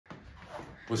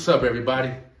What's up,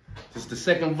 everybody? This is the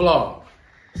second vlog.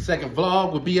 The second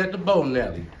vlog will be at the bowling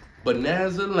alley,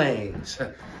 Bonanza Lanes.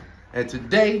 And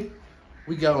today,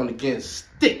 we going against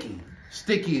Sticky.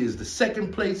 Sticky is the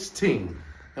second place team,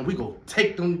 and we gonna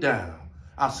take them down.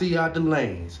 I'll see you at the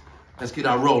lanes. Let's get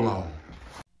our roll on.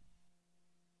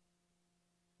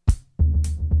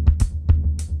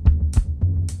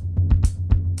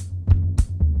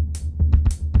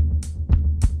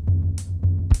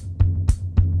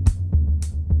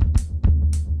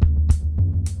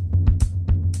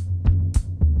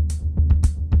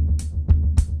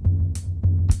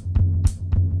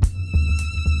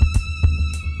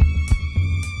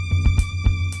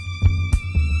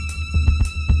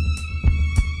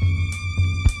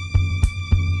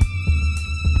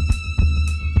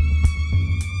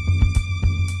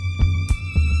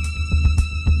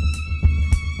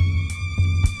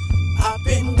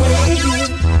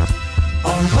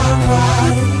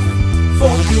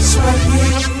 Focus right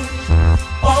here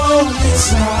on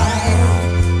this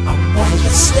night. I'm on the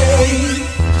stage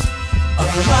of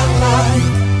my life.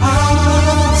 I'm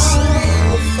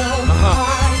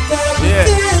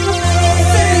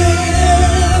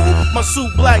My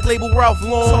suit black, label Ralph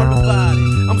Lauren.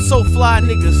 I'm so fly,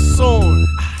 niggas soaring.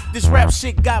 This rap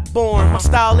shit got born. My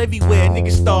style everywhere,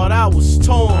 niggas thought I was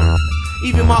torn.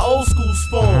 Even my old school's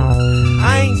form.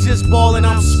 I ain't just ballin',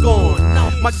 I'm scorned.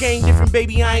 My game different,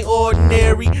 baby, I ain't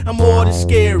ordinary. I'm more than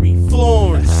scary,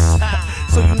 Florence.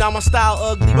 So you know my style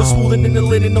ugly, but smoother than the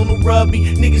linen on the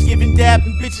rubby. Niggas giving dap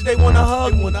and bitches, they wanna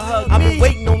hug me. I've been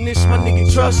waiting on this, my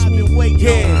nigga, trust me.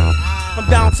 Yeah, I'm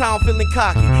downtown feeling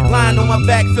cocky, lying on my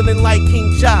back feeling like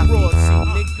King Joffrey.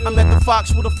 I'm at the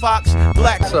Fox with a fox,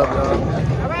 black. What's up,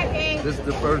 y'all? This is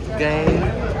the first game.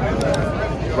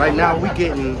 Right now, we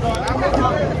getting,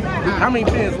 how many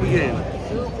pins we getting?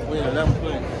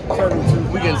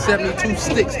 We getting 72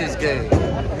 sticks this game.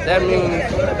 That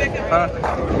means,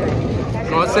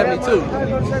 no, it's 72.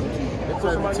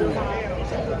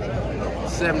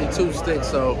 72 sticks,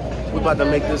 so we about to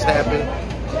make this happen.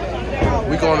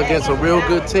 We going against a real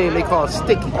good team. They call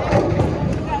Sticky. Be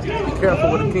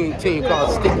careful with a team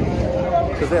called Sticky,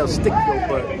 because they'll stick your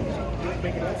butt.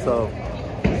 So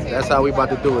that's how we about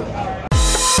to do it.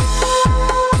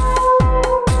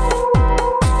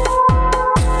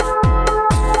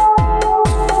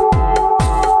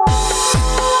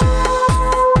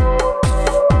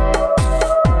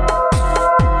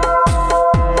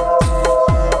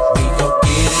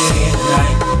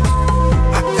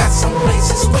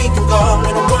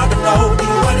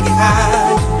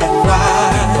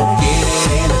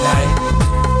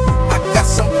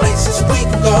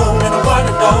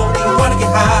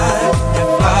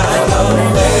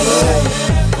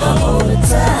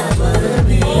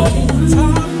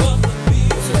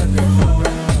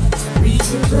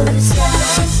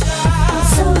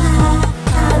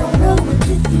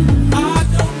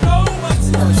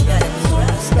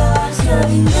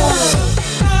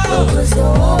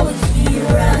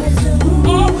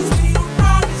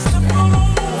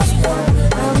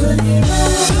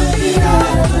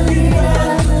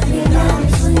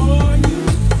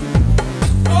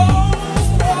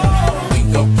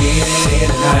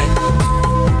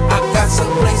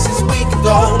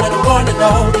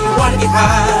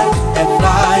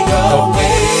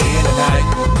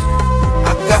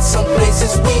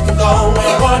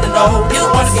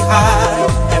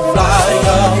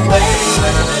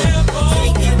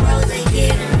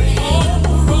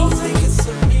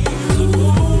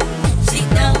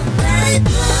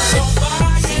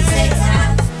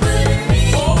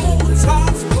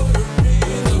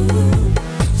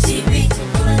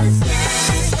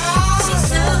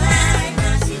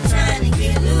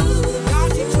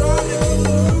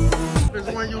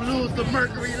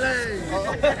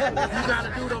 You gotta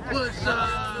do the push-up.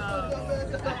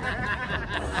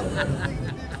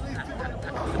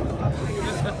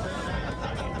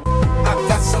 I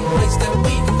got some place that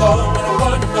we can go, and I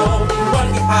wanna know, do you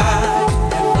wanna get high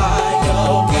and fly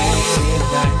away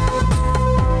tonight?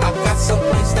 I got some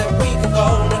place that we can go,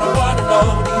 and I wanna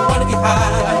know, do you wanna get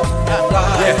high and fly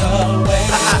away?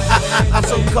 I'm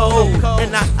so cold,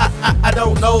 and I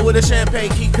don't know where the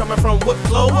champagne keep coming from. What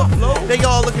flow? They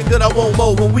all looking good, I won't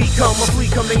mow. When we come, a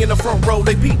fleet coming in the front row.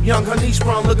 They peep young honey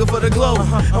sprung, looking for the glow.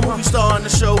 A movie star on the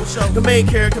show, the main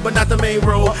character but not the main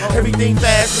role. Everything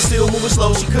fast but still moving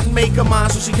slow. She couldn't make her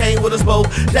mind, so she came with us both.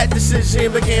 That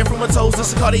decision began from her toes.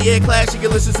 This is Cartier class, she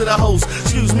can listen to the host.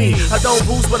 Excuse me, I don't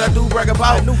boost, but I do brag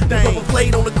about new thing.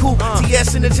 Played on the coupe,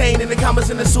 TS in the chain, and the comments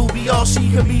in the suit. Be all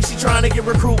she can be, she trying to get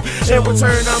recruit. In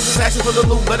return, I'm just asking for the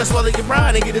loot. Better swallow your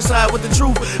brine and get inside with the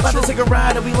truth. About to take a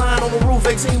ride and we lying on the roof.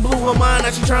 18 blew her mind,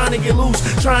 now she trying to get loose,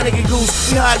 trying to get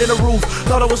goose. We hide in the roof,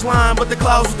 thought I was lying, but the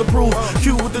clouds was the proof.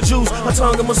 Q with the juice, her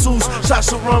tongue in masseuse.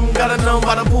 Shots of rum, got a numb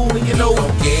by the pool, and you know.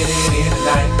 Gon' get it in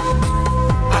tonight.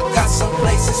 I got some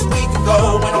places we can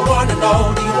go, and I wanna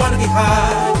know, do you wanna get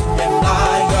high and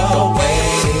fly away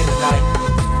tonight?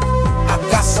 I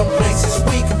got some places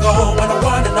we can go, and I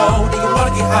wanna know, do you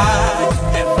wanna get high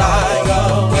and fly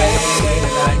away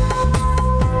tonight?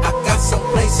 I got some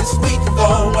places we can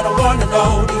go, and I wanna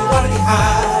know, do you wanna get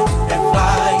high and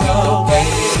fly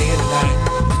away tonight?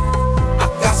 I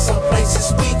got some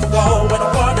places we can go, and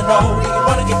I wanna know, do you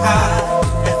wanna get high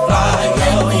and fly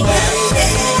away?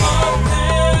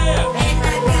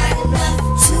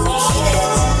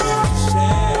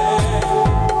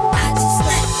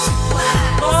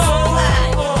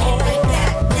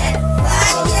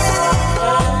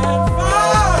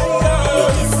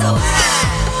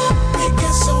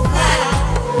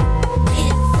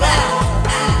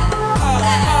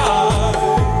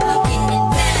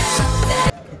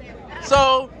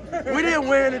 So, we didn't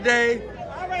win today.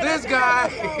 This guy,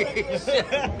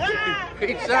 he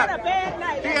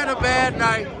had a bad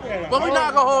night. But we're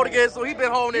not going to hold again, so he's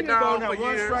been holding it down for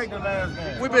years.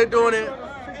 We've been doing it.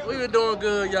 We've been doing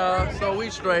good, y'all. So we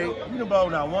straight. You done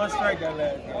bowled out one strike that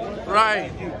last game.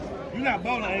 Right. You not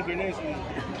bowling anchor next week.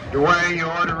 Dwayne, your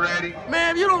order ready?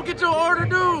 Man, if you don't get your order,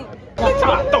 dude.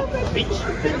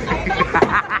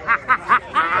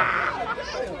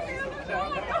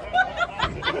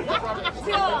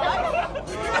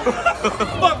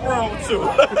 Fuck wrong with you?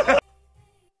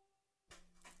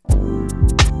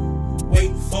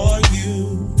 Wait for you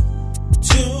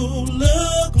to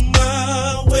look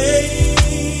my way.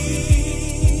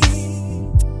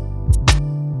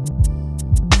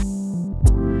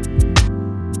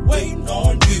 Waiting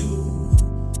on you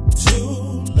to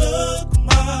look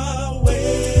my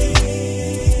way.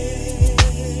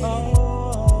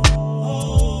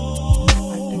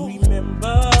 I do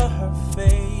remember her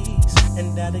face and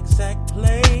that exact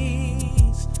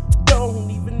place.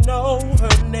 Don't even know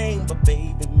her name, but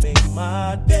baby made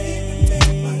my day.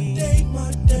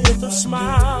 With a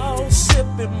smile,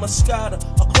 sipping Moscato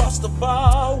across the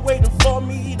bar, waiting for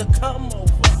me to come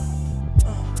over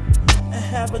and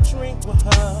have a drink with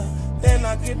her. Then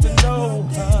I get to know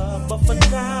her, but for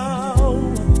now,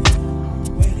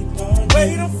 waiting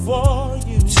for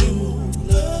you to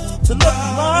look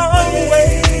my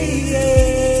way.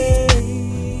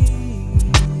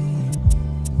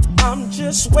 I'm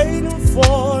just waiting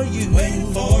for you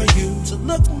to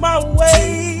look my way.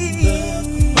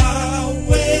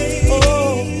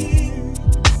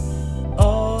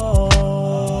 Oh,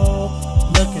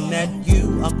 looking at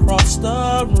you across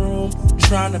the room,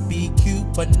 trying to be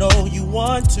cute, but no, you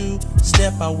want to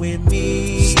step out with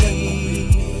me.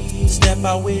 Step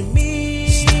out with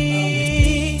me.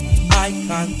 Eye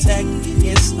contact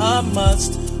is a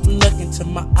must. Look into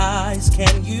my eyes,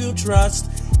 can you trust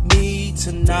me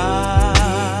tonight?